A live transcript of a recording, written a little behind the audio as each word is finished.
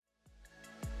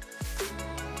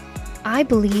I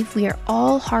believe we are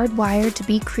all hardwired to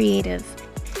be creative,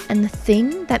 and the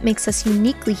thing that makes us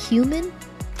uniquely human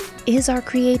is our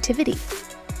creativity.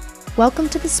 Welcome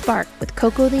to The Spark with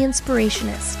Coco the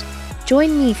Inspirationist.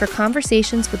 Join me for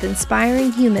conversations with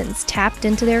inspiring humans tapped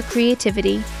into their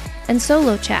creativity and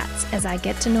solo chats as I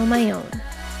get to know my own.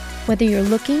 Whether you're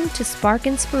looking to spark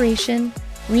inspiration,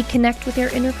 reconnect with your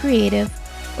inner creative,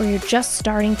 or you're just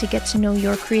starting to get to know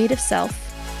your creative self,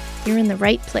 you're in the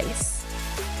right place.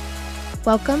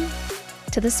 Welcome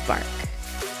to The Spark.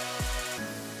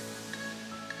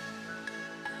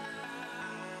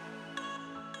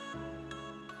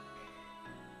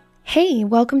 Hey,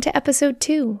 welcome to episode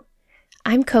 2.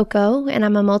 I'm Coco, and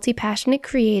I'm a multi-passionate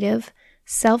creative,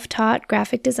 self-taught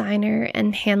graphic designer,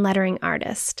 and hand lettering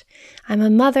artist. I'm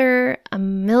a mother, a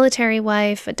military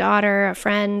wife, a daughter, a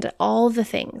friend, all the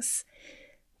things.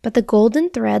 But the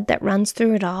golden thread that runs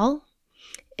through it all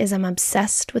is I'm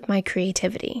obsessed with my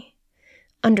creativity.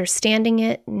 Understanding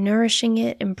it, nourishing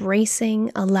it,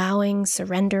 embracing, allowing,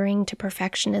 surrendering to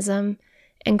perfectionism,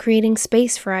 and creating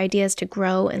space for ideas to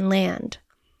grow and land.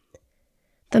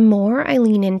 The more I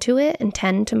lean into it and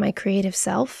tend to my creative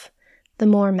self, the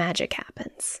more magic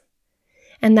happens.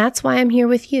 And that's why I'm here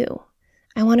with you.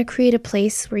 I want to create a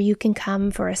place where you can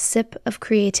come for a sip of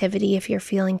creativity if you're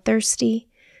feeling thirsty,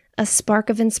 a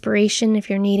spark of inspiration if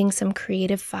you're needing some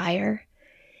creative fire,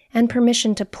 and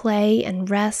permission to play and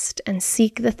rest and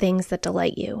seek the things that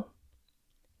delight you.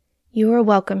 You are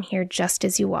welcome here just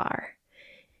as you are.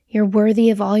 You're worthy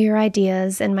of all your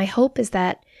ideas, and my hope is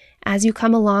that as you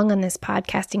come along on this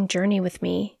podcasting journey with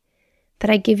me, that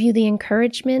I give you the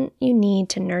encouragement you need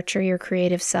to nurture your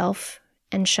creative self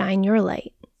and shine your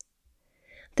light.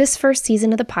 This first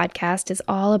season of the podcast is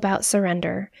all about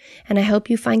surrender, and I hope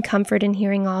you find comfort in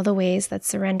hearing all the ways that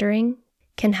surrendering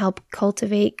can help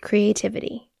cultivate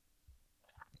creativity.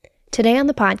 Today on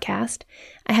the podcast,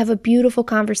 I have a beautiful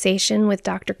conversation with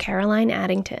Dr. Caroline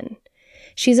Addington.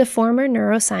 She's a former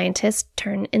neuroscientist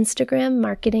turned Instagram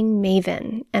marketing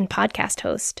maven and podcast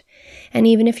host. And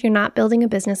even if you're not building a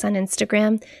business on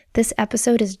Instagram, this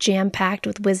episode is jam-packed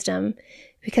with wisdom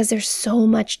because there's so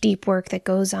much deep work that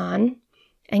goes on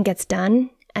and gets done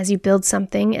as you build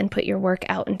something and put your work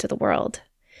out into the world.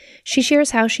 She shares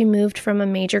how she moved from a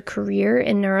major career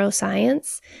in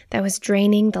neuroscience that was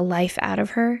draining the life out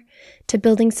of her to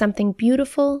building something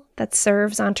beautiful that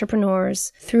serves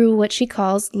entrepreneurs through what she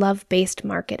calls love-based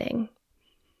marketing.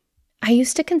 I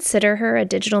used to consider her a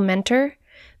digital mentor,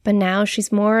 but now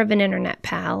she's more of an internet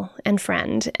pal and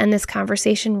friend, and this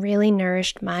conversation really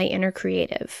nourished my inner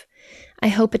creative. I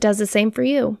hope it does the same for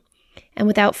you. And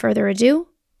without further ado,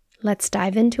 let's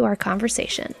dive into our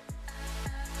conversation.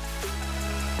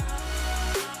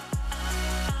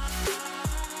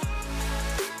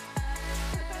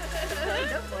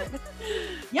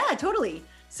 Yeah, totally.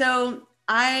 So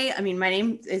my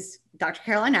name is Dr.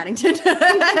 Caroline Addington,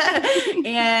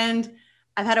 and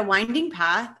I've had a winding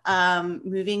path,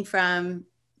 moving from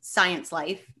science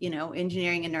life,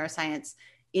 engineering and neuroscience,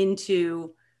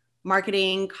 into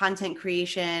marketing, content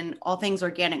creation, all things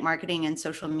organic marketing and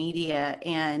social media.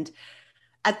 And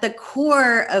at the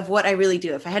core of what I really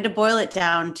do, if I had to boil it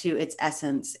down to its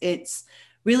essence, it's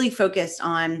really focused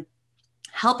on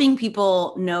helping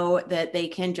people know that they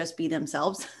can just be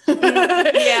themselves.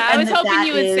 Yeah, I was hoping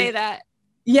you would say that.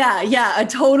 Yeah, a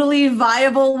totally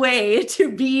viable way to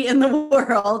be in the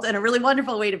world and a really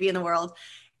wonderful way to be in the world.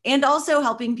 And also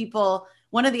helping people.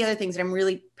 One of the other things that I'm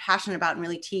really passionate about and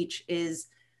really teach is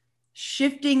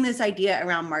shifting this idea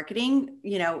around marketing,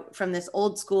 from this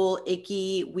old school,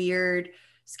 icky, weird,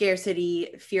 scarcity,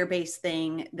 fear-based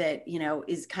thing that,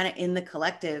 is kind of in the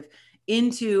collective,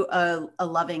 into a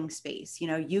loving space.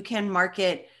 You can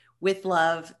market with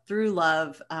love, through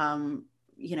love.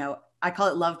 I call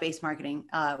it love-based marketing,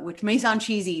 which may sound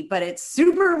cheesy, but it's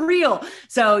super real.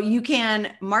 So you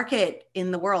can market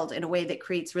in the world in a way that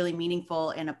creates really meaningful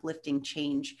and uplifting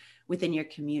change within your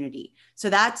community. So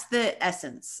that's the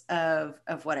essence of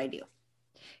what I do.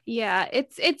 Yeah,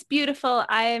 it's beautiful.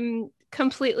 I'm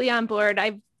completely on board.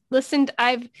 I've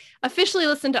officially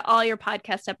listened to all your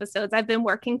podcast episodes. I've been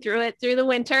working through it through the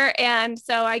winter. And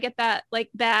so I get that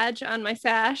badge on my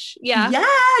sash. Yeah. Yeah,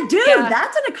 dude, yeah.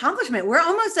 That's an accomplishment. We're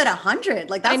almost at 100.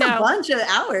 That's a bunch of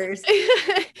hours.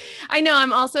 I know.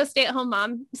 I'm also a stay-at-home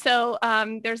mom. So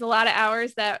there's a lot of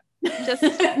hours that just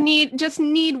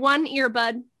need one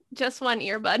earbud. Just one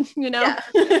earbud, Yeah.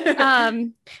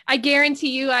 I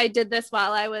guarantee you I did this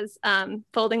while I was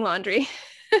folding laundry.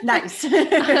 Nice.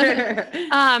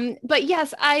 But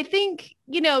yes, I think,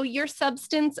 your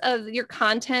substance of your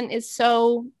content is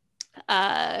so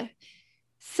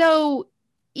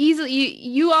easily,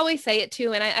 you always say it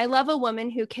too. And I love a woman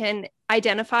who can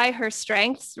identify her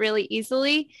strengths really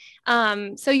easily.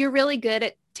 So you're really good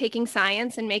at taking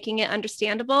science and making it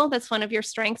understandable. That's one of your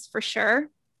strengths for sure.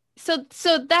 So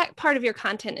that part of your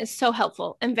content is so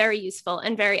helpful and very useful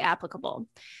and very applicable.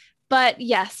 But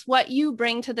yes, what you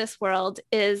bring to this world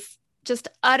is just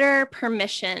utter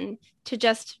permission to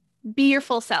just be your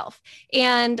full self.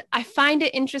 And I find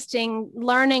it interesting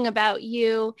learning about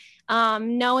you,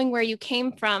 knowing where you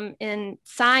came from in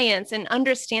science and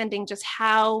understanding just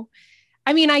how,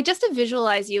 I mean, I just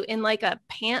visualize you in like a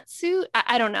pantsuit.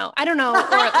 I don't know. Or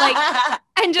like,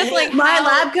 and just like my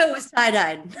lab coat was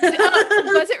tie-dyed.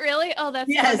 Was it really? Oh,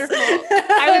 that's wonderful.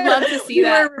 I would love to see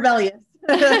that. You were rebellious.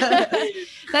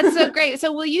 That's so great.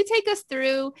 So will you take us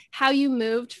through how you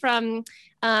moved from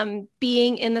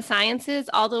being in the sciences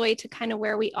all the way to kind of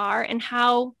where we are, and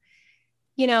how,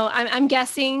 I'm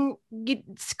guessing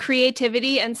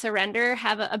creativity and surrender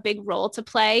have a big role to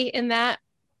play in that.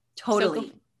 Totally.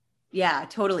 So yeah,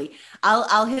 totally.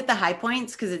 I'll hit the high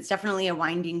points because it's definitely a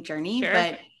winding journey, sure.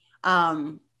 But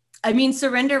I mean,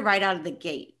 surrender right out of the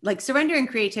gate, like surrender and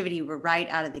creativity were right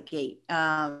out of the gate.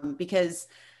 Because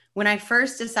when I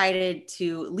first decided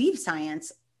to leave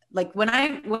science, like when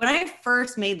I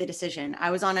first made the decision,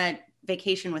 I was on a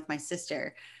vacation with my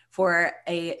sister for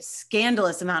a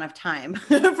scandalous amount of time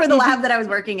for the lab that I was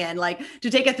working in. Like to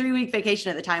take a 3-week vacation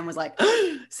at the time was like,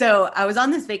 so I was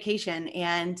on this vacation,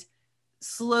 and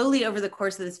slowly over the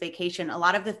course of this vacation, a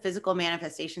lot of the physical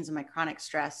manifestations of my chronic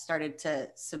stress started to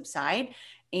subside.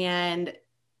 And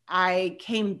I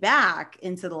came back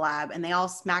into the lab and they all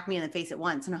smacked me in the face at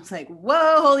once. And I was like,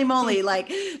 whoa, holy moly, like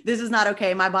this is not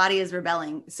okay. My body is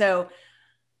rebelling. So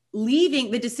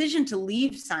the decision to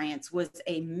leave science was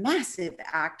a massive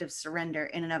act of surrender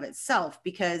in and of itself,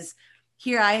 because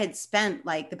here I had spent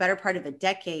like the better part of a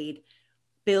decade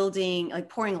building, like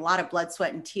pouring a lot of blood,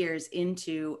 sweat, and tears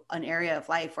into an area of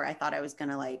life where I thought I was going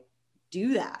to like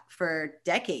do that for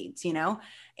decades,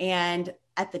 and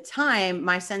at the time,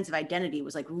 my sense of identity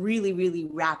was like really, really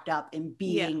wrapped up in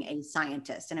being a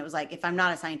scientist. And it was like, if I'm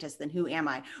not a scientist, then who am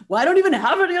I? Well, I don't even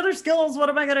have any other skills. What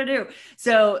am I going to do?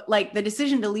 So like the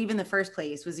decision to leave in the first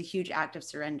place was a huge act of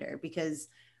surrender, because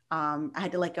I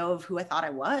had to let go of who I thought I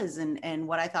was and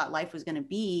what I thought life was going to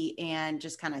be, and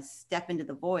just kind of step into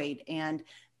the void. And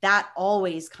that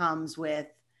always comes with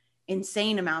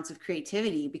insane amounts of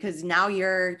creativity, because now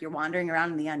you're wandering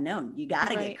around in the unknown. You got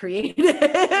to get creative.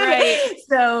 Right.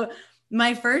 So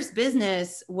my first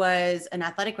business was an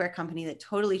athletic wear company that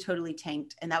totally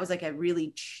tanked. And that was like a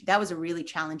really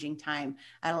challenging time.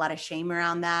 I had a lot of shame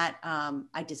around that.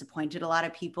 I disappointed a lot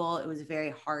of people. It was a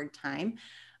very hard time.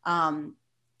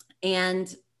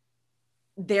 And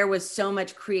there was so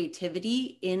much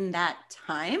creativity in that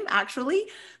time, actually,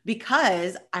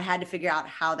 because I had to figure out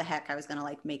how the heck I was going to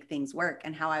like make things work,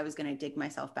 and how I was going to dig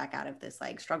myself back out of this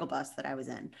like struggle bus that I was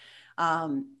in.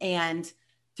 And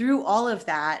through all of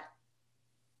that,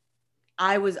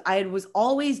 I was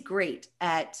always great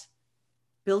at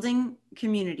building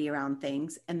community around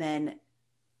things and then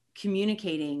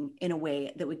communicating in a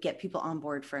way that would get people on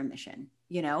board for a mission,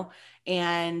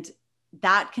 and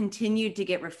that continued to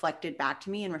get reflected back to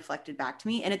me. And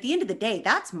at the end of the day,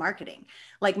 that's marketing.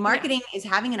 Like marketing is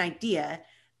having an idea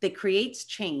that creates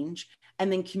change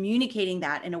and then communicating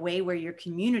that in a way where your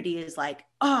community is like,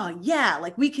 oh yeah,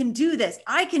 like we can do this.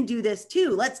 I can do this too.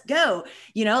 Let's go.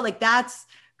 Like that's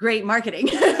great marketing.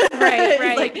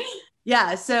 Right. Like,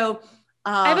 yeah. So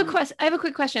I have a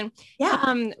quick question.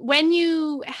 Yeah. When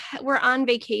you were on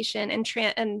vacation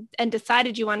and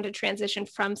decided you wanted to transition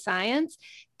from science,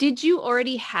 did you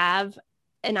already have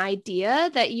an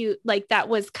idea that that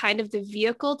was kind of the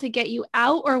vehicle to get you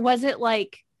out? Or was it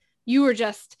like you were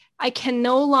just,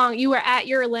 you were at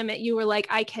your limit. You were like,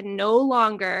 I can no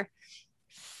longer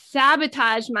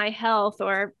sabotage my health,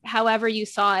 or however you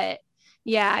saw it.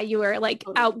 Yeah. You were like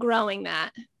outgrowing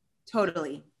that.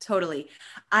 Totally.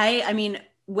 I mean,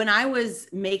 when I was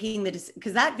making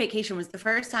because that vacation was the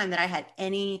first time that I had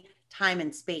any time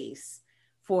and space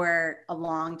for a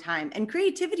long time, and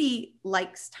creativity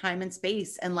likes time and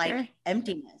space and like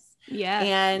emptiness. Yeah.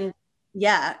 And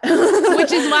yeah.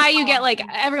 Which is why you get like,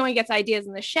 everyone gets ideas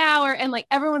in the shower, and like,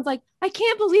 everyone's like, I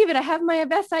can't believe it. I have my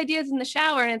best ideas in the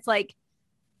shower. And it's like,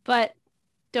 but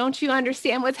don't you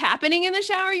understand what's happening in the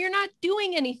shower? You're not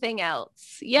doing anything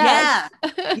else. Yes.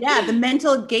 Yeah. The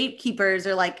mental gatekeepers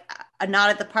are like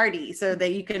not at the party, so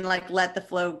that you can like let the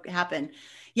flow happen.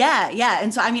 Yeah.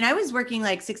 And so, I mean, I was working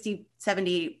like 60,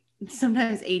 70,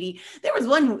 sometimes 80. There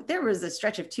was a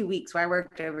stretch of 2 weeks where I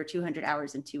worked over 200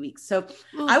 hours in 2 weeks. So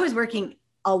I was working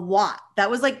a lot. That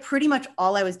was like pretty much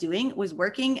all I was doing, was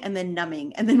working and then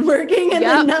numbing and then working and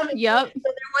then numbing. Yep. So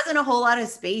there wasn't a whole lot of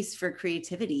space for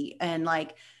creativity. And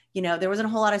like, you know, there wasn't a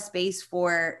whole lot of space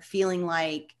for feeling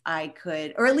like I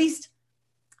could, or at least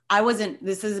I wasn't,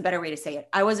 this is a better way to say it,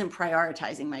 I wasn't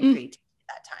prioritizing my creativity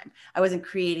at that time. I wasn't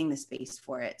creating the space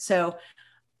for it. So,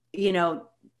 you know,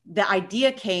 the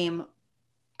idea came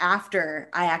after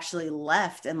I actually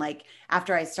left, and like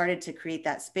after I started to create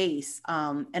that space.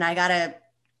 And I got to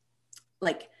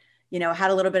like, you know,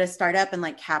 had a little bit of startup and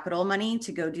like capital money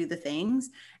to go do the things.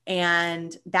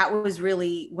 And that was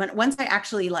really when, once I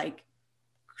actually like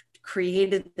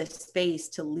created the space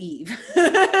to leave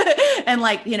and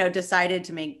like, you know, decided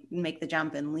to make the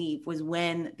jump and leave, was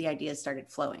when the ideas started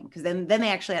flowing. Cause then they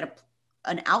actually had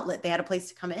an outlet. They had a place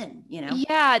to come in, you know?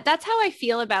 Yeah, that's how I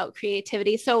feel about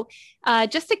creativity. So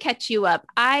just to catch you up,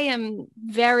 I am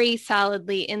very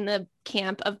solidly in the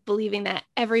camp of believing that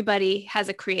everybody has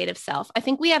a creative self. I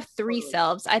think we have three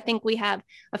selves. I think we have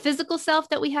a physical self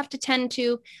that we have to tend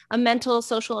to, a mental,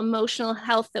 social, emotional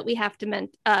health that we have to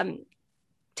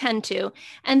tend to.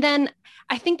 And then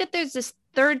I think that there's this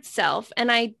third self.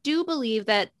 And I do believe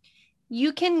that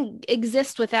you can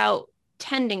exist without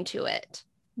tending to it.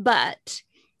 But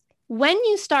when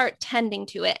you start tending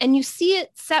to it and you see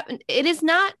it, it is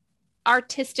not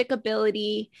artistic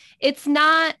ability. It's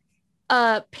not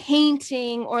a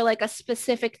painting or like a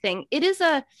specific thing. It is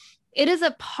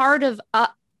a part of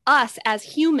us as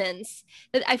humans,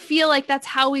 that I feel like that's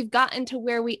how we've gotten to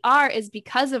where we are, is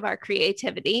because of our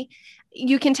creativity.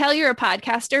 You can tell you're a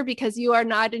podcaster because you are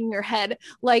nodding your head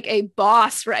like a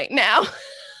boss right now.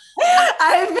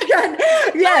 I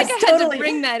figured, yes, I totally. had to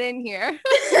bring that in here.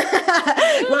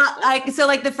 Well, so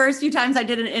like the first few times I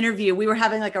did an interview, we were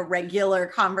having like a regular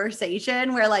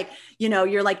conversation where like, you know,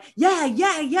 you're like,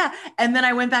 yeah. And then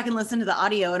I went back and listened to the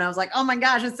audio and I was like, oh my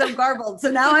gosh, it's so garbled.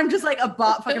 So now I'm just like a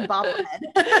fucking bobblehead.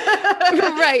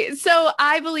 Right. So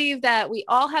I believe that we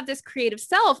all have this creative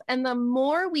self, and the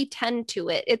more we tend to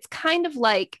it, it's kind of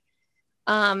like,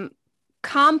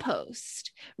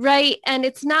 compost, right? And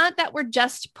it's not that we're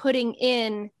just putting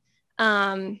in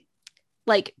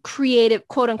like creative,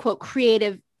 quote unquote,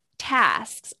 creative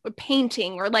tasks or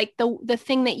painting or like the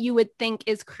thing that you would think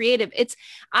is creative.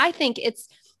 I think it's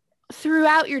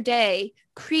throughout your day,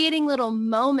 creating little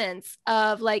moments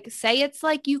of like, say it's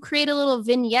like you create a little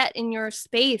vignette in your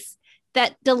space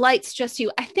that delights just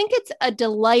you. I think it's a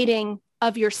delighting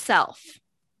of yourself.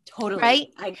 Totally. Right?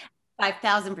 I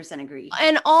 5,000% agree.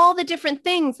 And all the different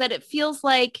things that it feels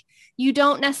like you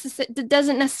don't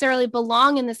doesn't necessarily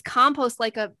belong in this compost,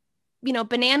 like a, you know,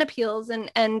 banana peels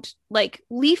and like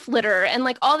leaf litter and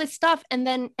like all this stuff.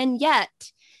 And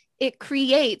yet it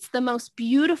creates the most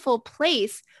beautiful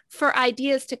place for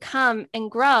ideas to come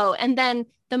and grow. And then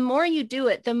the more you do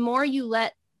it, the more you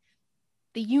let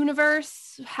the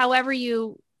universe, however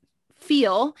you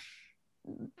feel,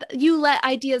 you let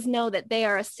ideas know that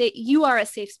you are a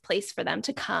safe place for them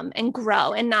to come and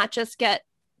grow and not just get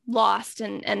lost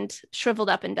and shriveled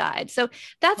up and died. So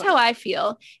that's how I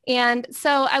feel. And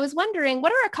so I was wondering,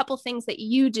 what are a couple things that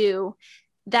you do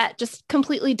that just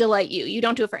completely delight you? You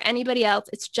don't do it for anybody else.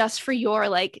 It's just for your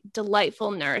like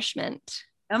delightful nourishment.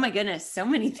 Oh my goodness, so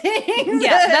many things.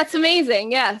 Yeah, that's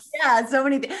amazing. Yes. Yeah, so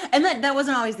many things. And that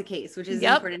wasn't always the case, which is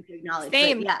important to acknowledge.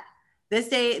 Same. But yeah.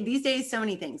 These days, so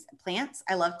many things. Plants.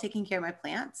 I love taking care of my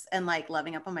plants and like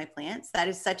loving up on my plants. That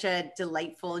is such a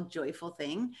delightful, joyful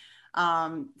thing.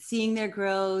 Seeing their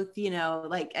growth, you know,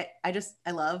 like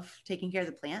I love taking care of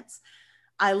the plants.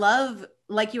 I love,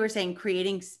 like you were saying,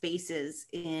 creating spaces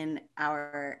in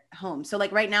our home. So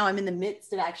like right now I'm in the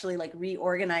midst of actually like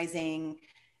reorganizing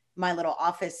my little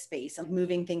office space. I'm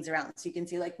moving things around. So you can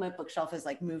see like my bookshelf is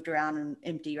like moved around and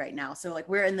empty right now. So like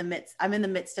I'm in the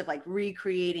midst of like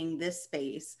recreating this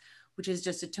space, which is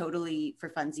just a totally for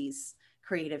funsies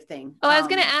creative thing. Oh, I was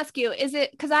going to ask you, is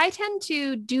it, because I tend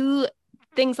to do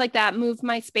things like that, move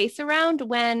my space around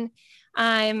when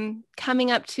I'm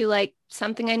coming up to like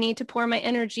something I need to pour my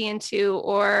energy into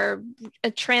or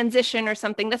a transition or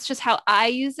something. That's just how I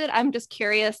use it. I'm just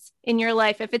curious in your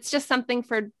life if it's just something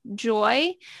for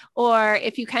joy or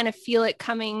if you kind of feel it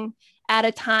coming at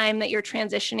a time that you're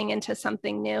transitioning into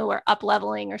something new or up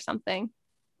leveling or something.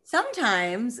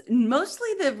 Sometimes, mostly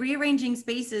the rearranging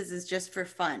spaces is just for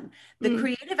fun. The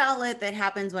creative outlet that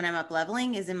happens when I'm up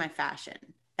leveling is in my fashion.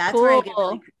 That's cool. where I get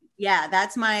really, yeah,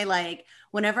 that's my like,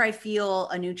 whenever I feel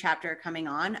a new chapter coming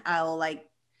on, I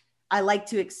like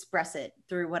to express it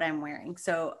through what I'm wearing.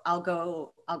 So I'll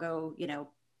go, you know,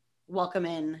 welcome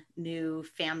in new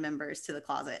fam members to the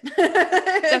closet.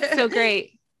 That's so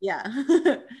great. Yeah.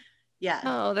 Yeah.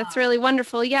 Oh, that's really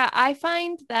wonderful. Yeah, I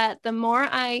find that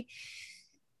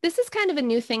this is kind of a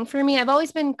new thing for me. I've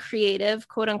always been creative,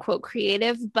 quote unquote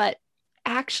creative, but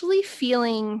actually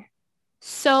feeling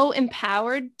so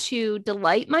empowered to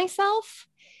delight myself.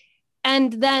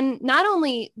 And then not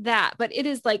only that, but it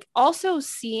is like also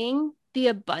seeing the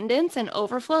abundance and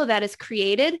overflow that is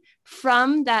created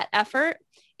from that effort.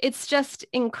 It's just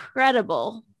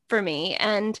incredible for me.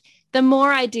 And the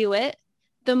more I do it,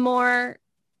 the more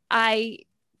I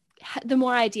the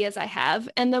more ideas I have,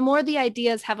 and the more the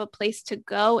ideas have a place to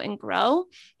go and grow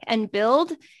and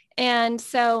build. And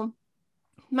so,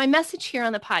 my message here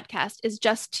on the podcast is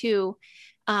just to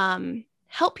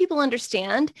help people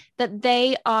understand that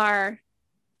they are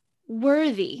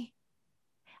worthy.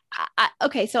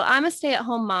 Okay, so I'm a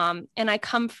stay-at-home mom, and I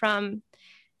come from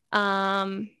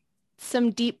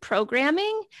some deep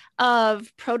programming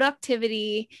of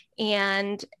productivity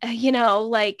and,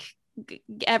 like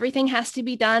everything has to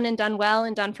be done and done well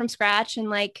and done from scratch. And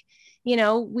like,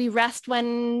 we rest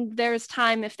when there's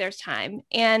time, if there's time.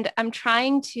 And I'm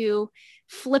trying to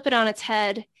flip it on its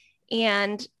head.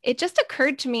 And it just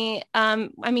occurred to me,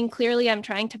 clearly I'm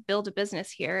trying to build a business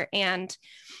here. And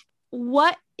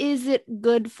what is it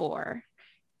good for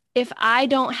if I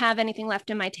don't have anything left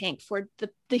in my tank for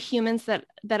the humans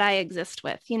that I exist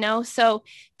with, So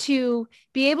to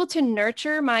be able to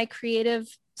nurture my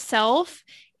creative self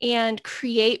and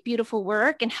create beautiful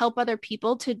work and help other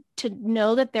people to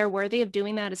know that they're worthy of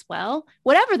doing that as well,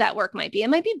 whatever that work might be.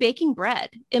 It might be baking bread.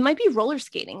 It might be roller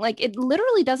skating. Like, it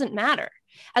literally doesn't matter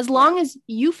as long as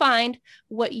you find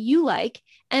what you like.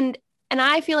 And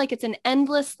I feel like it's an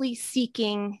endlessly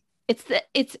seeking.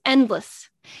 It's endless.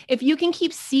 If you can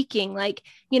keep seeking, like,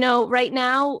 right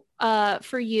now,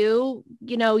 for you,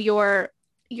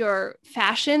 your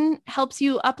fashion helps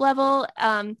you up level.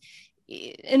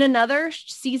 In another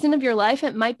season of your life,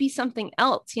 it might be something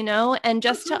else, and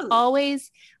just to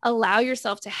always allow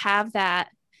yourself to have that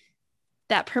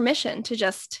permission to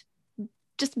just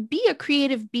be a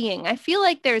creative being. I feel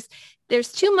like there's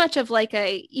too much of like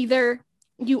either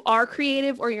you are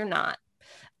creative or you're not.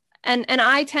 And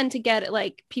I tend to get it,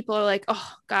 like, people are like,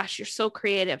 oh gosh, you're so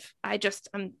creative.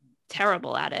 I'm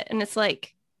terrible at it. And it's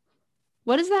like,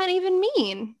 what does that even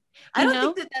mean? I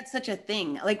don't think that that's such a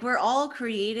thing. Like, we're all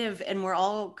creative and we're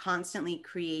all constantly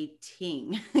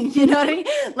creating. You know what I mean?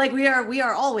 Like, we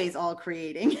are always all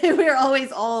creating. We are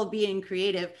always all being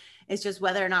creative. It's just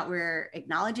whether or not we're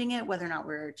acknowledging it, whether or not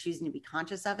we're choosing to be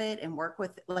conscious of it and work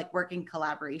in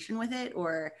collaboration with it,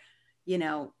 or,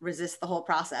 resist the whole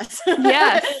process.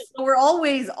 Yes. So we're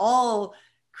always all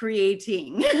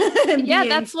creating. Yeah,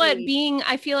 that's what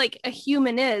I feel like a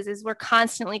human is we're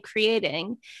constantly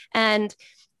creating, and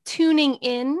tuning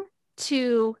in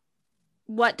to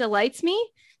what delights me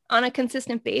on a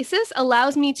consistent basis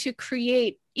allows me to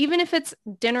create, even if it's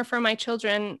dinner for my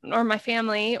children or my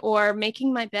family or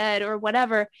making my bed or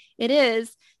whatever it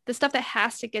is, the stuff that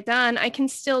has to get done, I can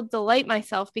still delight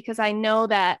myself because I know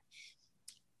that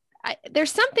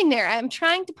there's something there. I'm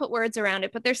trying to put words around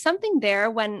it, but there's something there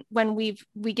when we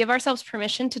give ourselves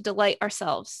permission to delight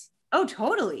ourselves. Oh,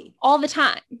 totally. All the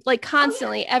time, like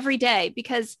constantly, every day,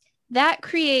 because that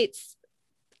creates,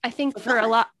 I think, for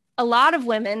a lot of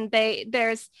women,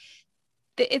 it's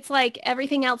like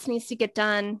everything else needs to get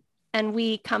done and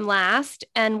we come last.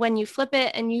 And when you flip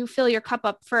it and you fill your cup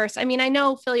up first, I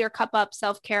know fill your cup up,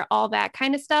 self-care, all that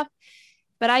kind of stuff,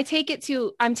 but I'm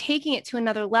taking it to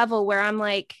another level where I'm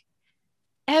like,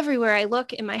 everywhere I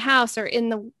look in my house or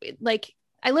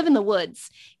I live in the woods,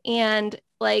 and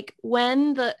like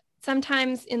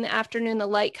sometimes in the afternoon, the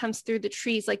light comes through the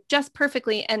trees, like just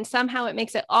perfectly. And somehow it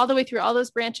makes it all the way through all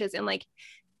those branches and like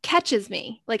catches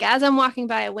me, like as I'm walking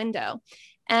by a window,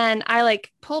 and I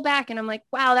like pull back and I'm like,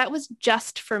 wow, that was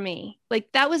just for me.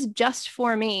 Like that was just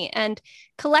for me. And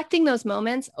collecting those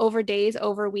moments over days,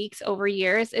 over weeks, over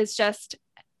years is just,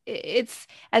 it's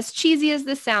as cheesy as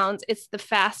this sounds, it's the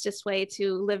fastest way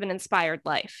to live an inspired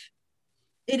life.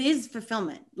 It is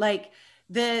fulfillment. Like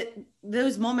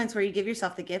those moments where you give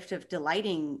yourself the gift of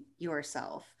delighting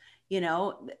yourself,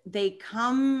 they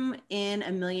come in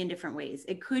a million different ways.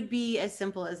 It could be as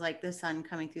simple as like the sun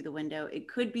coming through the window. It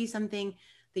could be something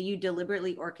that you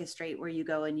deliberately orchestrate where you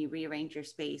go and you rearrange your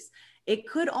space. It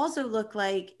could also look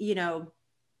like,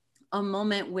 a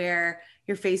moment where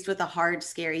you're faced with a hard,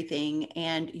 scary thing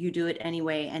and you do it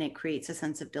anyway, and it creates a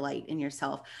sense of delight in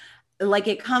yourself. Like,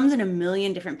 it comes in a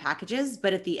million different packages,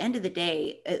 but at the end of the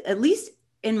day, at least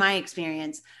in my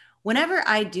experience, whenever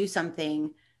I do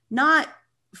something, not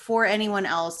for anyone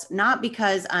else, not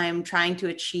because I'm trying to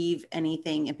achieve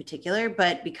anything in particular,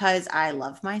 but because I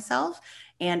love myself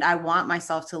and I want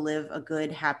myself to live a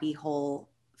good, happy, whole,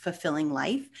 fulfilling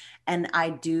life. And I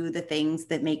do the things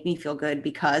that make me feel good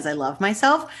because I love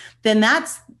myself, then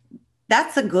that's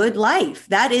a good life.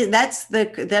 Those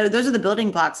are the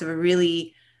building blocks of a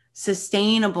really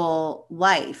sustainable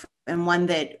life, and one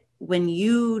that when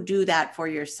you do that for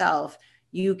yourself,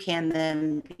 you can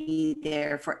then be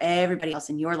there for everybody else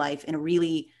in your life in a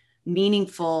really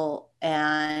meaningful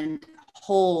and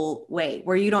whole way,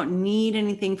 where you don't need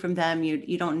anything from them.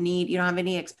 You don't have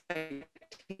any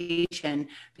expectation,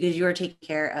 because you're taking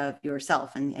care of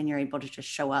yourself, and you're able to just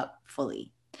show up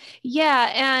fully.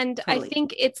 Yeah. And totally. I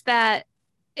think it's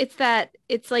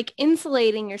like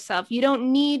insulating yourself. You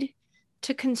don't need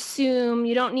to consume,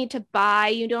 you don't need to buy,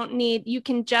 you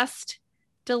can just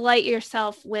delight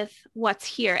yourself with what's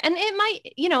here. And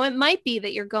it might be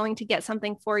that you're going to get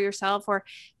something for yourself,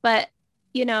 but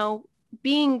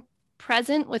being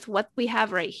present with what we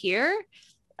have right here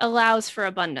allows for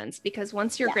abundance, because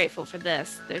once you're grateful for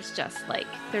this,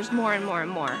 there's more and more and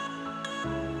more.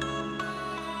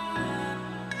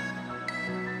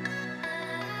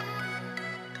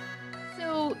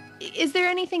 So is there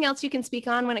anything else you can speak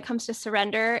on when it comes to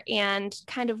surrender and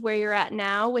kind of where you're at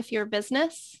now with your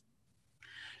business?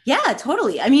 Yeah,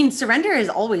 totally. I mean, surrender is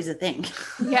always a thing.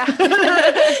 Yeah.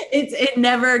 It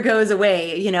never goes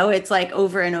away. It's like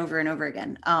over and over and over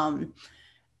again.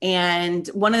 And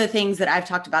one of the things that I've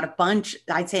talked about a bunch,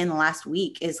 I'd say in the last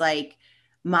week, is like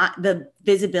the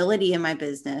visibility in my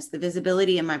business, the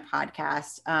visibility in my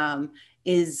podcast,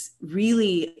 is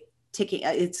really ticking.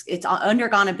 It's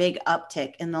undergone a big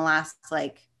uptick in the last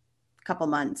couple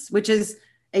months, which is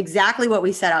exactly what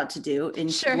we set out to do in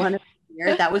one of the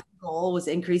year. That was the goal, was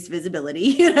increased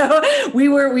visibility.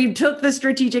 We took the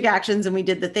strategic actions and we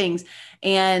did the things,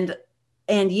 and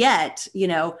yet,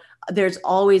 there's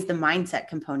always the mindset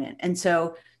component. And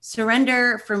so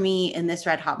surrender for me in this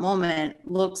red hot moment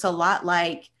looks a lot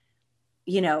like,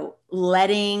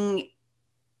 letting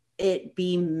it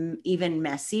be even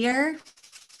messier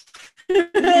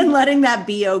and letting that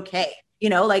be okay.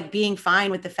 Like being fine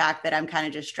with the fact that I'm kind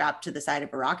of just strapped to the side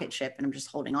of a rocket ship and I'm just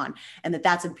holding on, and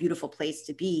that's a beautiful place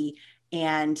to be.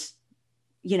 And,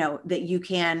 that you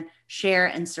can share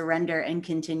and surrender and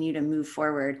continue to move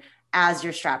forward as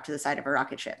you're strapped to the side of a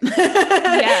rocket ship.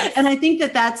 Yes. And I think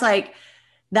that's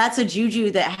a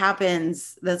juju that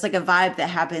happens. That's like a vibe that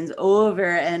happens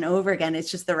over and over again. It's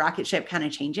just the rocket ship kind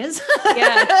of changes.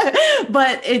 Yeah.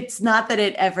 But it's not that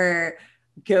it ever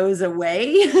goes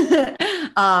away.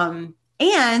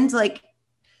 And like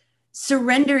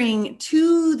surrendering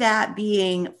to that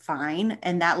being fine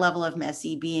and that level of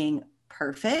messy being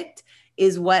perfect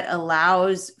is what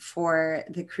allows for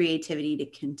the creativity to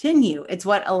continue. It's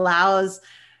what allows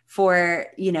for,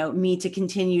 me to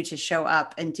continue to show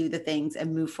up and do the things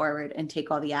and move forward and take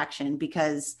all the action,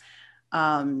 because,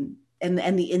 and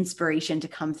the inspiration to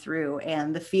come through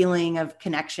and the feeling of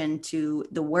connection to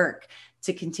the work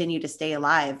to continue to stay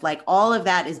alive. Like all of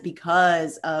that is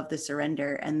because of the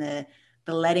surrender and the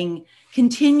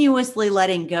continuously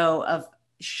letting go of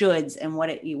shoulds and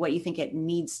what you think it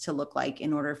needs to look like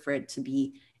in order for it to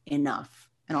be enough,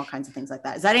 and all kinds of things like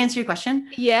that. Does that answer your question?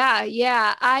 Yeah.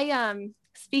 I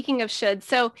speaking of should,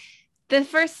 so the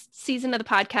first season of the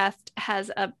podcast has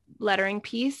a lettering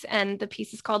piece, and the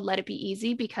piece is called Let It Be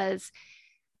Easy, because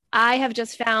I have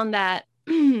just found that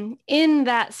in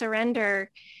that surrender,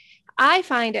 I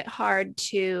find it hard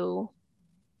to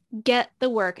get the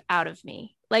work out of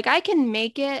me. Like I can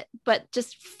make it, but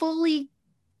just fully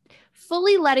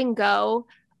letting go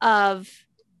of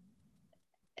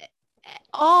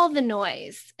all the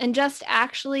noise and just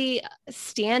actually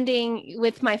standing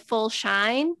with my full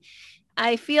shine.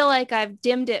 I feel like I've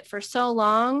dimmed it for so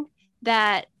long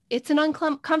that it's an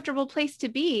uncomfortable place to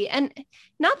be. And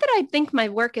not that I think my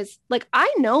work is like,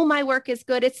 I know my work is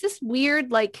good. It's this weird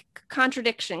like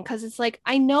contradiction, because it's like,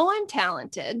 I know I'm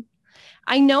talented.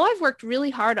 I know I've worked really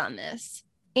hard on this,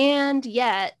 and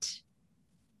yet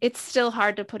it's still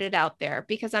hard to put it out there,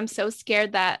 because I'm so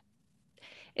scared that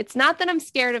it's not that I'm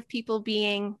scared of people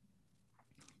being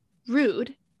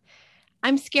rude.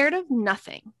 I'm scared of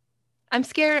nothing. I'm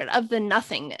scared of the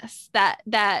nothingness,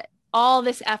 that all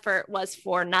this effort was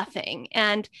for nothing.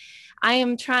 And I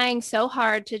am trying so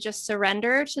hard to just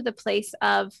surrender to the place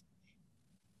of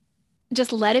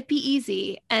just let it be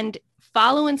easy and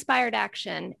follow inspired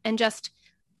action and just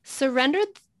surrender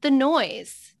the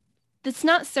noise that's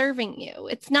not serving you.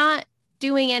 It's not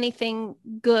doing anything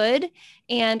good.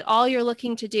 And all you're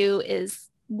looking to do is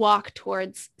walk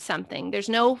towards something. There's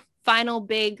no final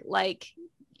big, like,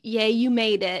 yay, you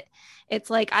made it. It's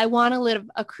like, I want to live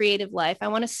a creative life. I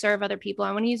want to serve other people.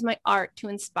 I want to use my art to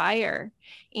inspire.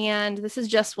 And this is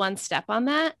just one step on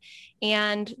that.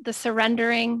 And the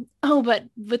surrendering. Oh, but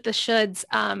with the shoulds,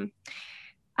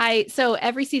 so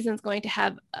every season is going to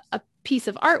have a piece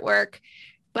of artwork,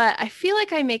 but I feel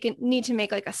like I need to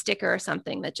make like a sticker or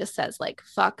something that just says like,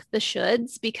 fuck the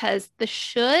shoulds, because the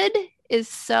should is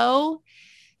so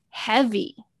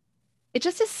heavy. It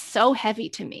just is so heavy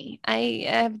to me. I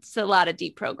have a lot of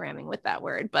deprogramming with that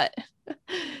word, but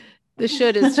the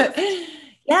should is just.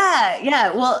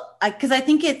 Yeah. Well, because I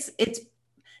think it's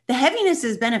the heaviness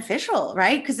is beneficial,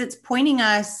 right? Because it's pointing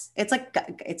us, it's like,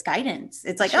 it's guidance.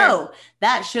 It's like, oh,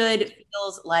 that should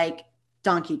feels like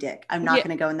donkey dick. I'm not going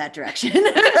to go in that direction,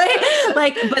 right?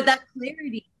 Like, but that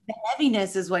clarity, the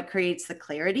heaviness is what creates the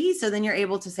clarity. So then you're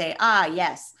able to say,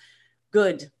 yes,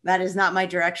 good. That is not my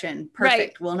direction. Perfect.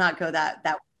 Right. We'll not go that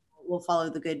we'll follow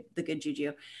the good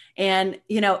juju. And,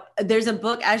 there's a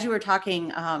book, as you were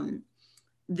talking,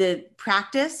 The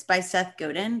Practice by Seth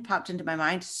Godin popped into my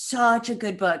mind. Such a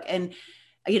good book. And,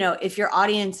 if your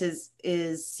audience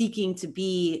is seeking to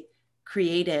be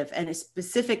creative, and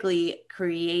specifically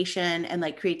creation and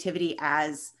like creativity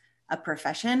as a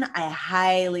profession, I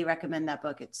highly recommend that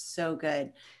book. It's so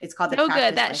good. It's called The Practice.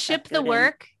 Good. That ship the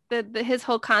work, his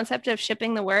whole concept of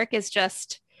shipping the work is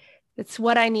just, it's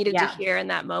what I needed to hear in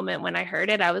that moment. When I heard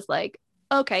it, I was like,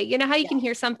 okay, you know how you can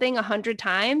hear something 100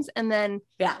 times and then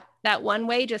that one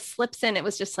way just slips in. It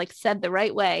was just like said the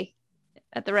right way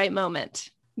at the right moment.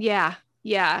 Yeah.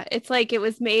 It's like, it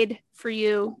was made for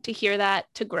you to hear that,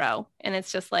 to grow. And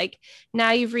it's just like,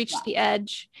 now you've reached the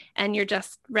edge and you're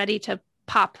just ready to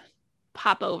pop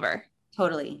over.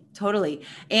 Totally.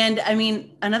 And I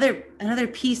mean, another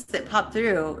piece that popped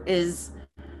through is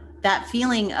that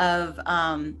feeling of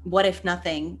what if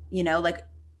nothing, like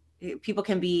people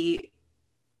can be,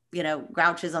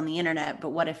 grouches on the internet, but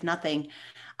what if nothing?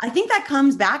 I think that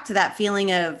comes back to that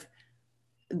feeling of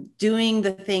doing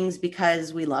the things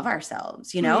because we love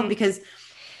ourselves, because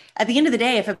at the end of the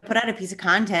day, if I put out a piece of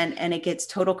content and it gets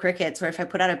total crickets, or if I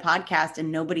put out a podcast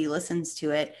and nobody listens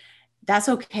to it, that's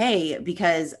okay,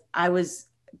 because I was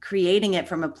creating it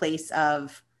from a place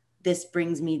of, this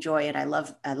brings me joy and I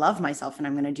love myself, and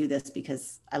I'm going to do this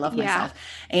because I love myself.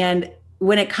 And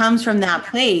when it comes from that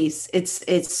place, it's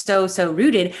so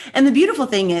rooted. And the beautiful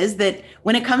thing is that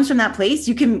when it comes from that place,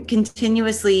 you can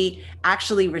continuously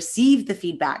actually receive the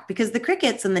feedback, because the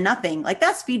crickets and the nothing, like,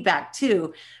 that's feedback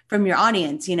too from your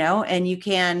audience, and you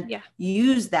can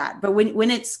use that. But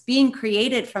when it's being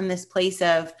created from this place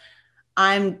of,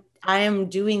 I am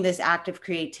doing this act of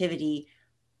creativity,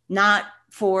 not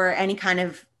for any kind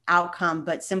of outcome,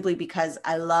 but simply because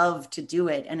I love to do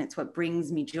it and it's what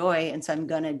brings me joy. And so I'm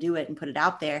going to do it and put it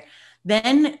out there.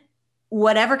 Then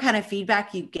whatever kind of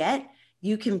feedback you get,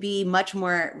 you can be much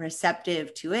more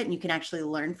receptive to it, and you can actually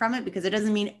learn from it, because it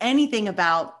doesn't mean anything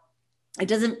about, it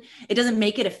doesn't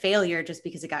make it a failure just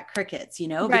because it got crickets,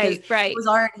 because it was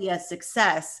already a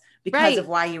success because of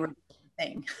why you were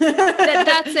thing.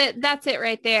 That's it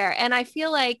right there. And I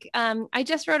feel like I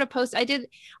just wrote a post. I did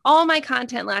all my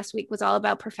content last week was all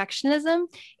about perfectionism.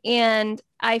 And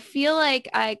I feel like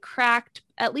I cracked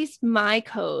at least my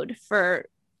code for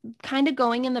kind of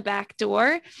going in the back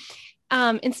door.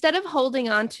 Instead of holding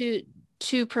on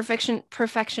to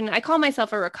perfection, I call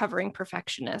myself a recovering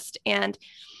perfectionist. And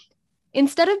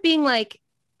instead of being like,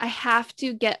 I have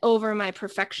to get over my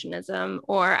perfectionism,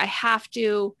 or I have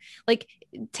to, like,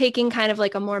 taking kind of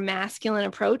like a more masculine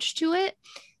approach to it,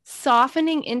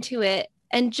 softening into it,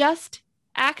 and just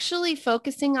actually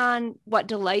focusing on what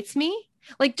delights me,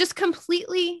 like just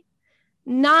completely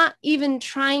not even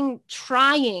trying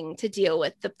to deal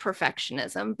with the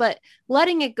perfectionism, but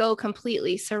letting it go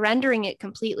completely, surrendering it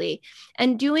completely,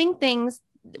 and doing things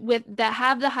that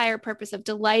have the higher purpose of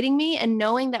delighting me, and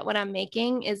knowing that what I'm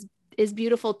making is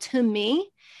beautiful to me.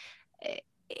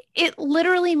 It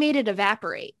literally made it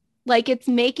evaporate. Like, it's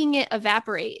making it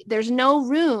evaporate. There's no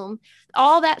room.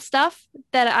 All that stuff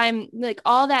that I'm like,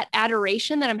 all that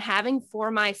adoration that I'm having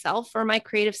for myself, for my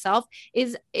creative self,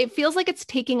 it feels like it's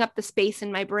taking up the space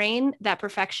in my brain that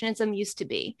perfectionism used to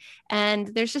be. And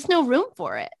there's just no room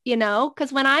for it,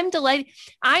 because when I'm delighted,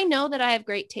 I know that I have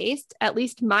great taste. At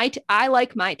least I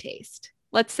like my taste.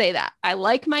 Let's say that I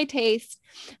like my taste.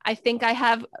 I think I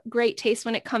have great taste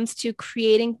when it comes to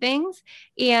creating things.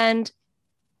 And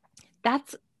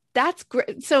that's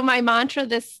great. So my mantra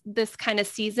this kind of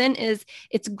season is,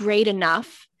 it's great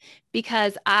enough,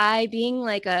 because being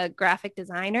like a graphic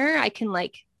designer, I can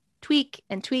like tweak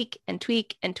and tweak and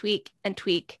tweak and tweak and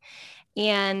tweak.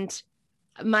 And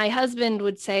my husband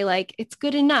would say like, it's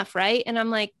good enough, right? And I'm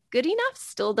like, good enough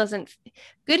still doesn't,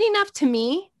 good enough to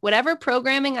me, whatever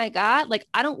programming I got, like,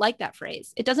 I don't like that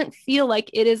phrase. It doesn't feel like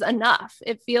it is enough.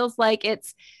 It feels like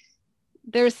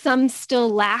there's some still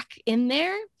lack in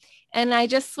there. And I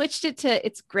just switched it to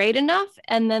it's great enough.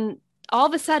 And then all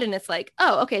of a sudden it's like,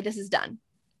 oh, okay, this is done.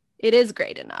 It is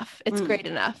great enough. It's great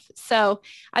enough. So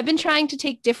I've been trying to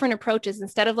take different approaches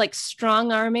instead of like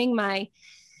strong arming my,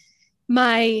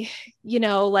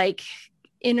 like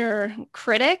inner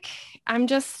critic. I'm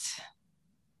just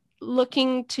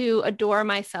looking to adore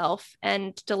myself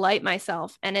and delight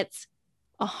myself. And it's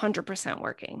 100%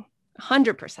 working.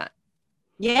 100%.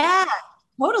 Yeah,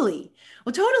 totally.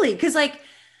 Well, totally. Cause like,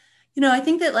 I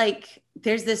think that like,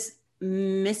 there's this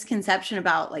misconception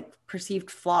about like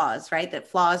perceived flaws, right? That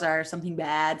flaws are something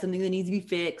bad, something that needs to be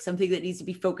fixed, something that needs to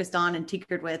be focused on and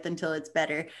tinkered with until it's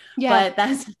better. Yeah. But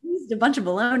that's just a bunch of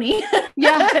baloney.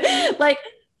 Yeah. Like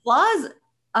flaws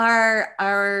are,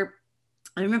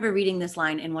 I remember reading this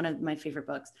line in one of my favorite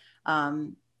books,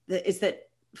 is that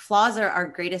flaws are our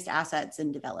greatest assets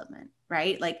in development,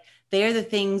 right? Like they're the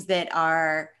things that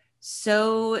are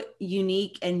so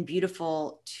unique and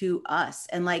beautiful to us.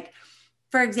 And like,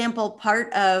 for example,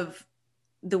 part of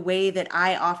the way that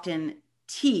I often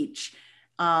teach,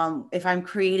 if I'm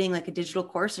creating like a digital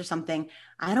course or something,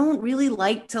 I don't really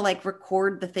like to like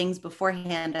record the things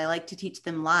beforehand. I like to teach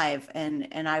them live. And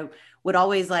I would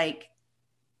always like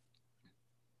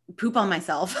poop on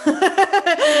myself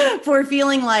for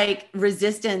feeling like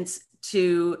resistance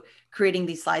to creating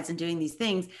these slides and doing these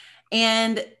things.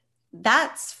 And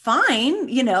that's fine,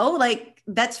 like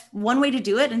that's one way to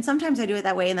do it. And sometimes I do it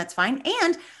that way and that's fine.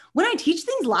 And when I teach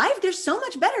things live, they're so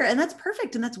much better and that's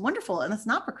perfect and that's wonderful. And that's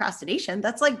not procrastination.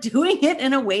 That's like doing it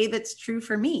in a way that's true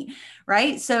for me.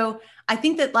 Right. So I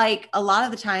think that like a lot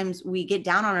of the times we get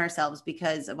down on ourselves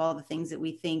because of all the things that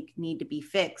we think need to be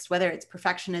fixed, whether it's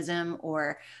perfectionism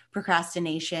or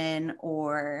procrastination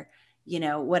or,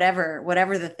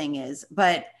 whatever the thing is.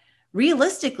 But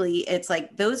realistically, it's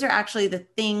like, those are actually the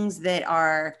things that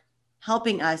are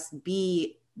helping us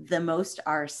be the most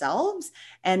ourselves.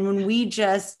 And when we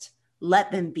just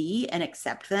let them be and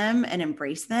accept them and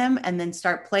embrace them, and then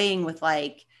start playing with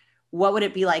like, what would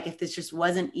it be like if this just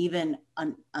wasn't even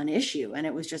an issue and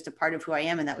it was just a part of who I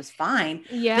am and that was fine.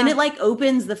 Yeah. Then it like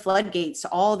opens the floodgates to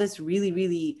all this really,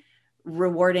 really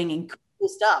rewarding and cool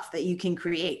stuff that you can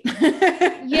create.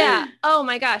 Yeah. Oh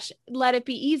my gosh. Let It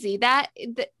Be Easy. Let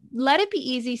It Be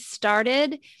Easy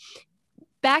started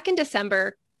back in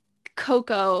December.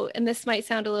 Coco, and this might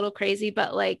sound a little crazy,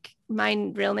 but like my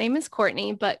real name is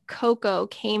Courtney, but Coco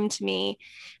came to me.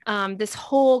 This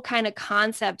whole kind of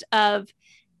concept of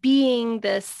being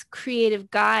this creative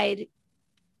guide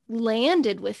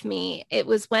landed with me. It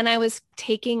was when I was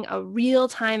taking a real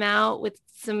time out with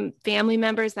some family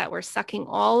members that were sucking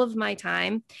all of my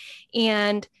time.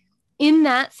 And in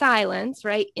that silence,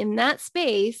 right, in that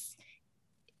space,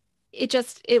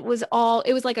 it was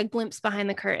like a glimpse behind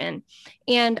the curtain.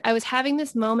 And I was having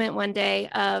this moment one day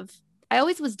of, I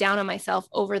always was down on myself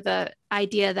over the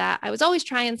idea that I was always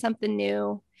trying something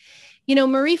new.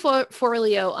 Marie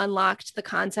Forleo unlocked the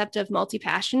concept of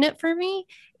multi-passionate for me.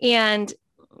 And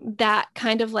that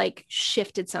kind of like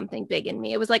shifted something big in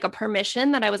me. It was like a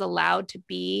permission that I was allowed to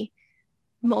be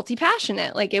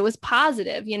multi-passionate, like it was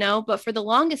positive, but for the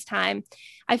longest time,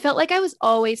 I felt like I was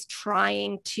always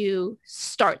trying to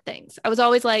start things. I was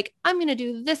always like, I'm going to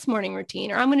do this morning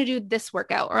routine, or I'm going to do this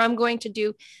workout, or I'm going to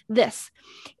do this.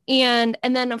 And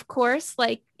then of course,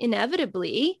 like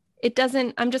inevitably,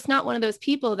 I'm just not one of those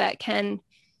people that can,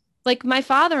 like my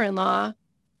father-in-law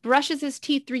brushes his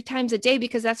teeth 3 times a day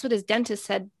because that's what his dentist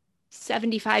said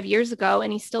 75 years ago.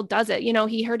 And he still does it.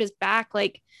 He hurt his back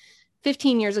like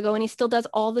 15 years ago and he still does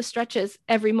all the stretches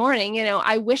every morning.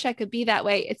 I wish I could be that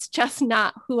way. It's just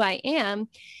not who I am.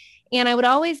 And I would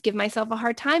always give myself a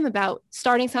hard time about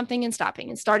starting something and stopping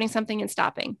and starting something and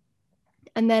stopping.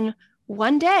 And then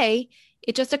one day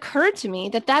it just occurred to me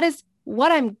that is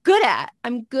what I'm good at.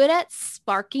 I'm good at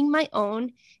sparking my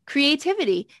own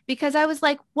creativity, because I was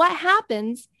like, what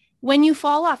happens when you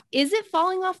fall off? Is it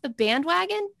falling off the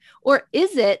bandwagon, or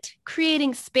is it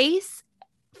creating space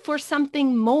for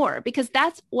something more? Because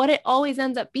that's what it always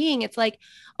ends up being. It's like,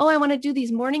 oh, I want to do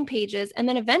these morning pages. And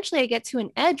then eventually I get to an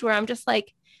edge where I'm just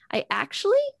like, I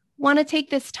actually want to take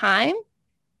this time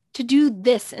to do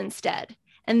this instead.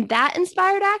 And that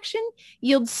inspired action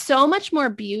yields so much more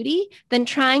beauty than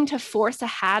trying to force a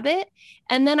habit.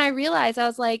 And then I realized, I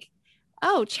was like,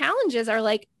 oh, challenges are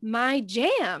like my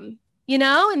jam,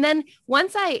 And then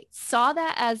once I saw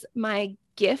that as my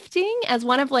gifting, as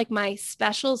one of like my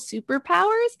special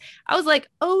superpowers, I was like,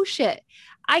 oh shit,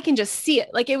 I can just see it.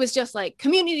 Like, it was just like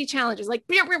community challenges, like,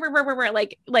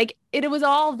 it was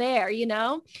all there, you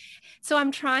know? So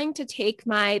I'm trying to take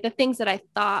the things that I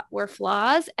thought were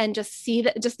flaws and just see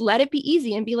that, just let it be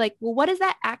easy and be like, well, what does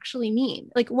that actually mean?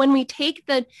 Like, when we take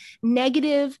the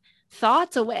negative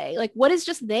thoughts away, like, what is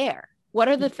just there? What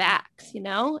are the facts, you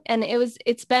know? And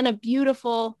it's been a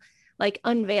beautiful, like,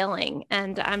 unveiling,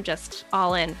 and I'm just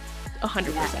all in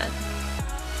 100%.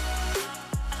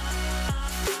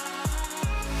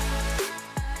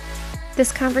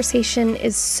 This conversation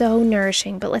is so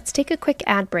nourishing, but let's take a quick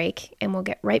ad break and we'll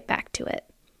get right back to it.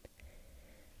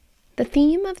 The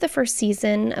theme of the first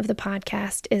season of the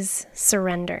podcast is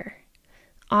surrender.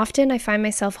 Often I find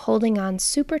myself holding on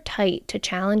super tight to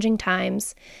challenging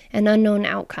times and unknown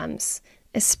outcomes,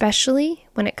 especially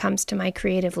when it comes to my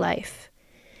creative life.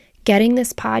 Getting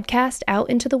this podcast out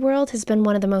into the world has been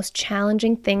one of the most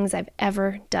challenging things I've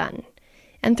ever done.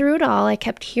 And through it all, I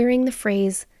kept hearing the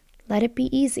phrase, let it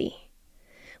be easy.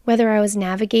 Whether I was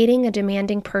navigating a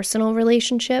demanding personal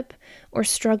relationship or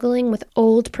struggling with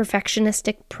old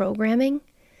perfectionistic programming,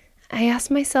 I asked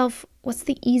myself, what's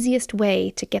the easiest way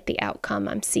to get the outcome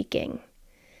I'm seeking?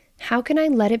 How can I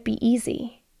let it be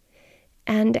easy?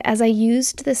 And as I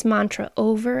used this mantra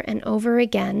over and over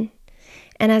again,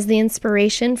 and as the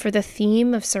inspiration for the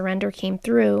theme of surrender came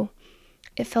through,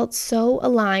 it felt so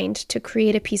aligned to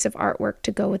create a piece of artwork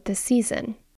to go with this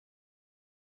season.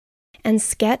 And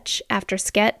sketch after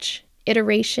sketch,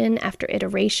 iteration after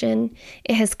iteration,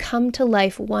 it has come to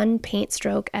life one paint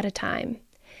stroke at a time.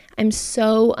 I'm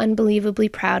so unbelievably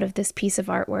proud of this piece of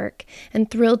artwork and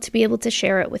thrilled to be able to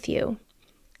share it with you.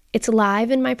 It's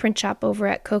live in my print shop over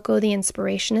at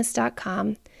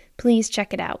cocotheinspirationist.com. Please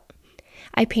check it out.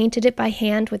 I painted it by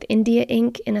hand with India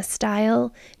ink in a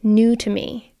style new to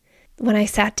me. When I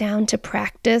sat down to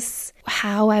practice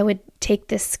how I would take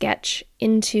this sketch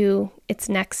into its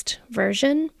next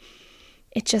version,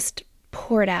 it just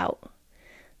poured out.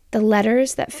 The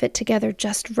letters that fit together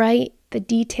just right, the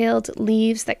detailed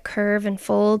leaves that curve and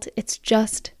fold, it's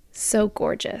just so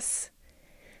gorgeous.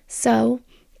 So,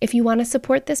 if you want to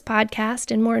support this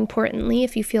podcast, and more importantly,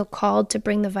 if you feel called to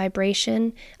bring the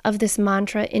vibration of this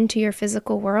mantra into your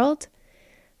physical world,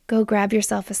 go grab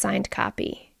yourself a signed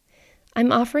copy.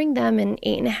 I'm offering them in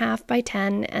 8.5 by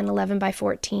 10 and 11 by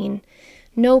 14.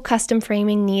 No custom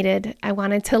framing needed. I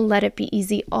wanted to let it be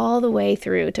easy all the way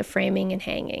through to framing and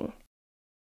hanging.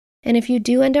 And if you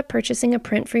do end up purchasing a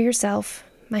print for yourself,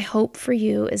 my hope for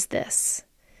you is this.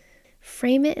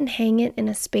 Frame it and hang it in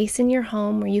a space in your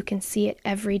home where you can see it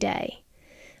every day.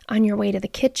 On your way to the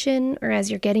kitchen or as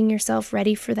you're getting yourself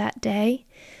ready for that day,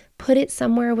 put it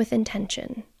somewhere with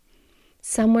intention.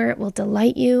 Somewhere it will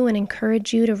delight you and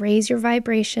encourage you to raise your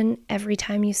vibration every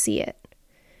time you see it.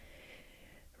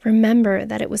 Remember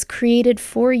that it was created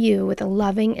for you with a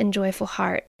loving and joyful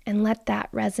heart, and let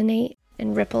that resonate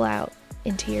and ripple out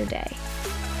into your day.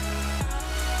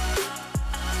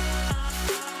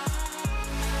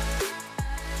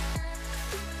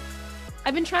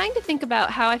 I've been trying to think about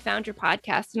how I found your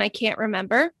podcast, and I can't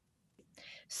remember.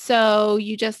 So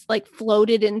you just like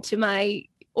floated into my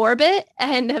orbit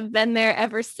and have been there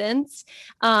ever since.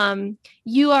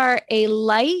 You are a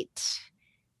light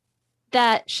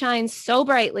that shines so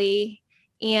brightly,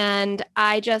 and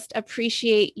I just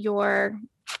appreciate your,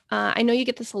 I know you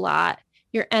get this a lot,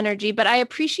 your energy, but I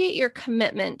appreciate your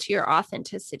commitment to your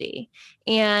authenticity,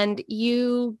 and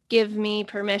you give me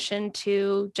permission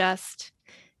to just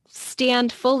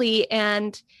stand fully.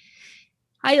 And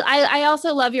I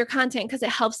also love your content because it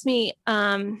helps me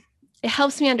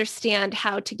understand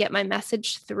how to get my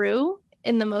message through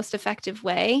in the most effective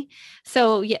way.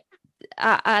 So yeah,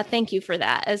 thank you for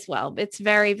that as well. It's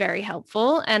very, very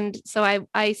helpful. And so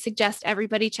I suggest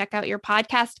everybody check out your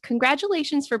podcast.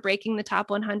 Congratulations for breaking the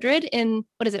top 100 in,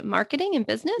 what is it, marketing and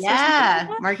business? Yeah,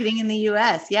 like marketing in the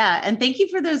US. Yeah. And thank you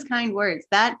for those kind words.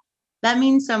 That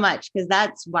means so much, because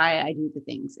that's why I do the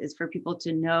things, is for people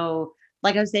to know,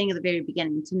 like I was saying at the very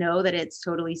beginning, to know that it's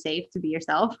totally safe to be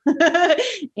yourself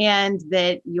and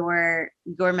that your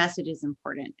message is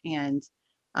important and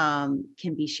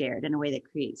can be shared in a way that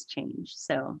creates change.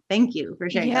 So thank you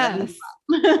for sharing. Yes.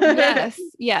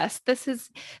 Yes. This is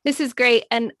great.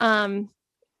 And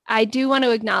I do want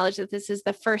to acknowledge that this is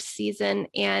the first season,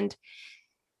 and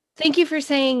thank you for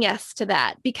saying yes to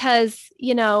that, because,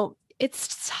 you know,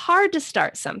 it's hard to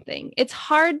start something. It's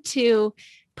hard to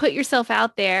put yourself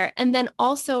out there and then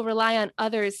also rely on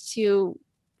others to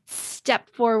step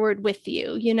forward with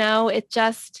you. You know, it's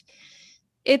a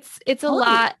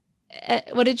lot.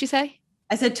 What did you say?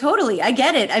 I said, totally. I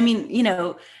get it. I mean, you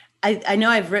know, I know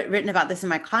I've written about this in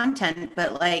my content,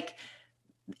 but like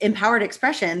empowered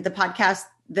expression, the podcast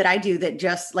that I do that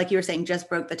just like you were saying, just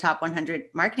broke the top 100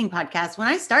 marketing podcasts. When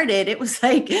I started, it was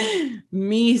like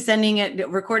me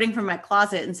recording from my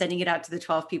closet and sending it out to the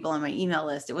 12 people on my email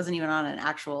list. It wasn't even on an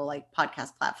actual like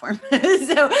podcast platform.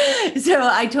 So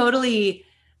I totally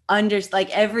understand,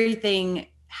 like everything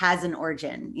has an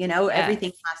origin,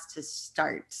 everything has to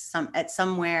start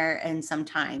somewhere and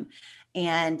sometime.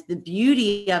 And the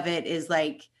beauty of it is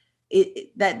like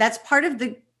that's part of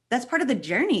the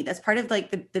journey. That's part of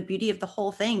like the beauty of the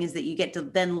whole thing, is that you get to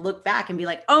then look back and be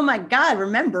like, oh my God,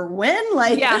 remember when?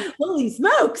 Like, holy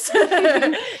smokes.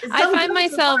 I find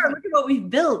myself, look at what we've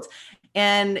built.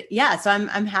 And so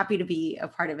I'm happy to be a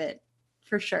part of it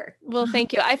for sure. Well,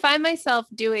 thank you. I find myself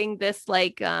doing this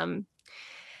like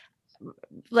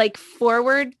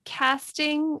forward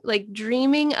casting, like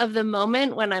dreaming of the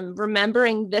moment when I'm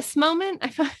remembering this moment.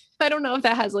 I don't know if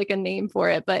that has like a name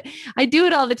for it, but I do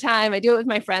it all the time. I do it with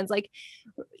my friends. Like,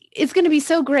 it's going to be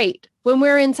so great when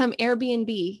we're in some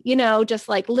Airbnb, just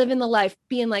like living the life,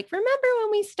 being like, remember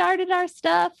when we started our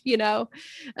stuff,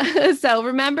 So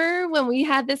remember when we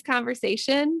had this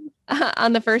conversation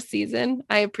on the first season?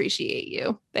 I appreciate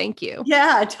you. Thank you.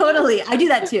 Yeah, totally. I do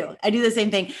that too. I do the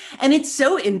same thing. And it's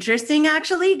so interesting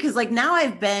actually, because like now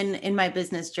I've been in my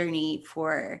business journey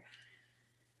for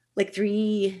like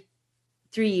 3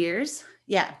 years.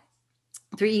 Yeah.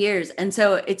 3 years. And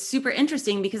so it's super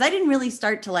interesting because I didn't really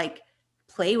start to like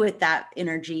play with that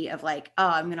energy of like, oh,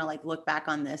 I'm going to like look back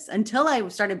on this until I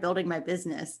started building my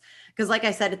business. Because like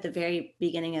I said at the very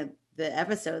beginning of the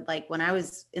episode, like when I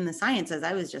was in the sciences,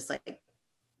 I was just like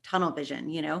tunnel vision,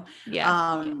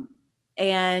 Yeah.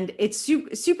 And it's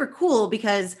super cool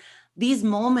because these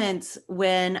moments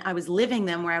when I was living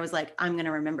them, where I was like, I'm going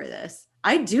to remember this.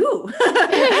 I do.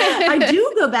 I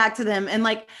do go back to them. And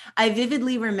like, I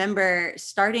vividly remember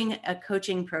starting a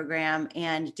coaching program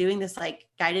and doing this like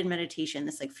guided meditation,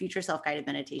 this like future self guided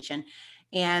meditation.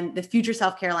 And the future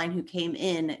self, Caroline, who came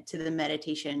in to the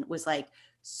meditation, was like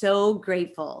so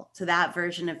grateful to that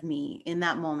version of me in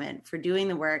that moment for doing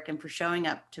the work and for showing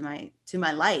up to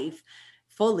my life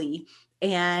fully.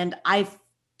 And I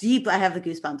have the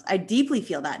goosebumps. I deeply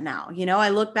feel that now. I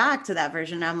look back to that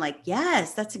version and I'm like,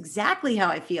 yes, that's exactly how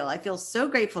I feel. I feel so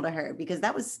grateful to her because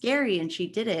that was scary and she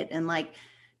did it. And like,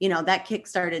 that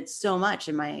kickstarted so much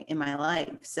in my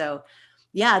life. So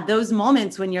yeah, those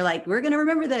moments when you're like, we're going to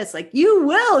remember this, like you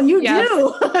will, you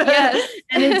do. Yes.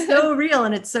 And it's so real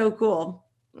and it's so cool.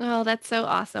 Oh, that's so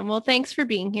awesome. Well, thanks for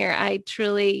being here.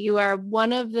 You are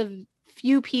one of the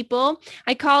few people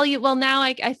I call you. Well, now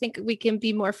I think we can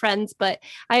be more friends, but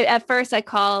at first I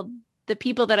call the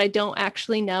people that I don't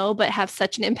actually know, but have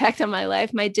such an impact on my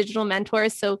life, my digital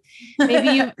mentors. So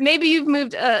maybe you've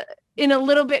moved in a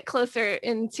little bit closer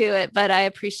into it, but I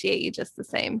appreciate you just the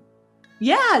same.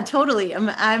 Yeah, totally.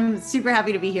 I'm super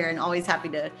happy to be here and always happy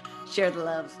to share the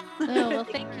love. Oh, well,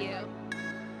 thank you.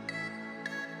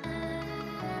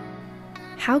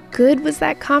 How good was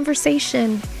that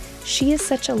conversation? She is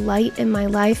such a light in my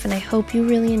life, and I hope you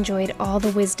really enjoyed all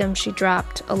the wisdom she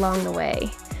dropped along the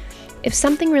way. If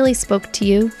something really spoke to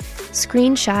you,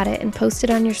 screenshot it and post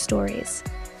it on your stories.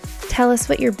 Tell us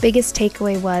what your biggest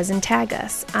takeaway was and tag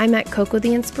us. I'm at Coco the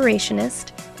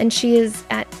Inspirationist, and she is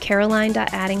at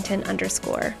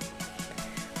caroline.addington_.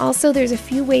 Also, there's a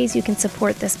few ways you can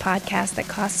support this podcast that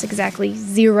costs exactly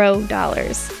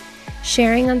 $0.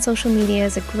 Sharing on social media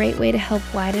is a great way to help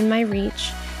widen my reach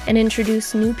and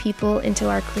introduce new people into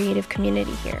our creative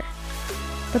community here.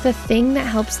 But the thing that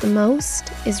helps the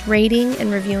most is rating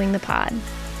and reviewing the pod.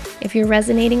 If you're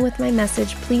resonating with my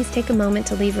message, please take a moment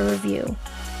to leave a review.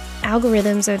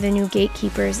 Algorithms are the new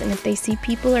gatekeepers, and if they see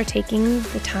people are taking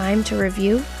the time to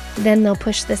review, then they'll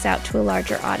push this out to a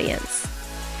larger audience.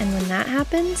 And when that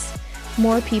happens,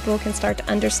 more people can start to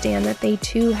understand that they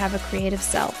too have a creative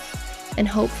self, and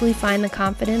hopefully find the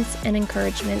confidence and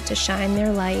encouragement to shine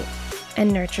their light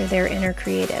and nurture their inner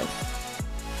creative.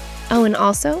 Oh, and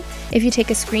also, if you take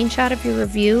a screenshot of your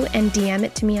review and DM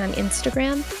it to me on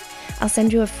Instagram, I'll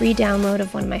send you a free download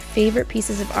of one of my favorite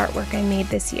pieces of artwork I made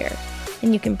this year,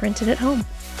 and you can print it at home.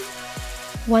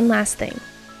 One last thing.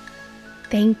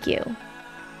 Thank you.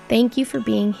 Thank you for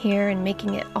being here and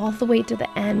making it all the way to the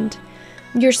end.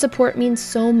 Your support means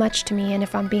so much to me, and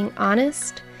if I'm being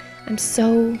honest, I'm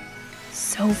so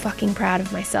fucking proud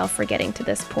of myself for getting to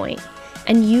this point.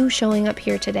 And you showing up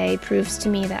here today proves to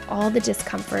me that all the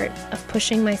discomfort of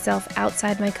pushing myself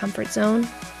outside my comfort zone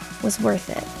was worth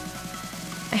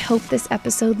it. I hope this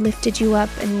episode lifted you up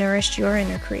and nourished your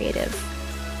inner creative.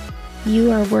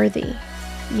 You are worthy.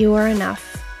 You are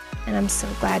enough. And I'm so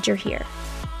glad you're here.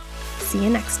 See you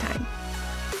next time.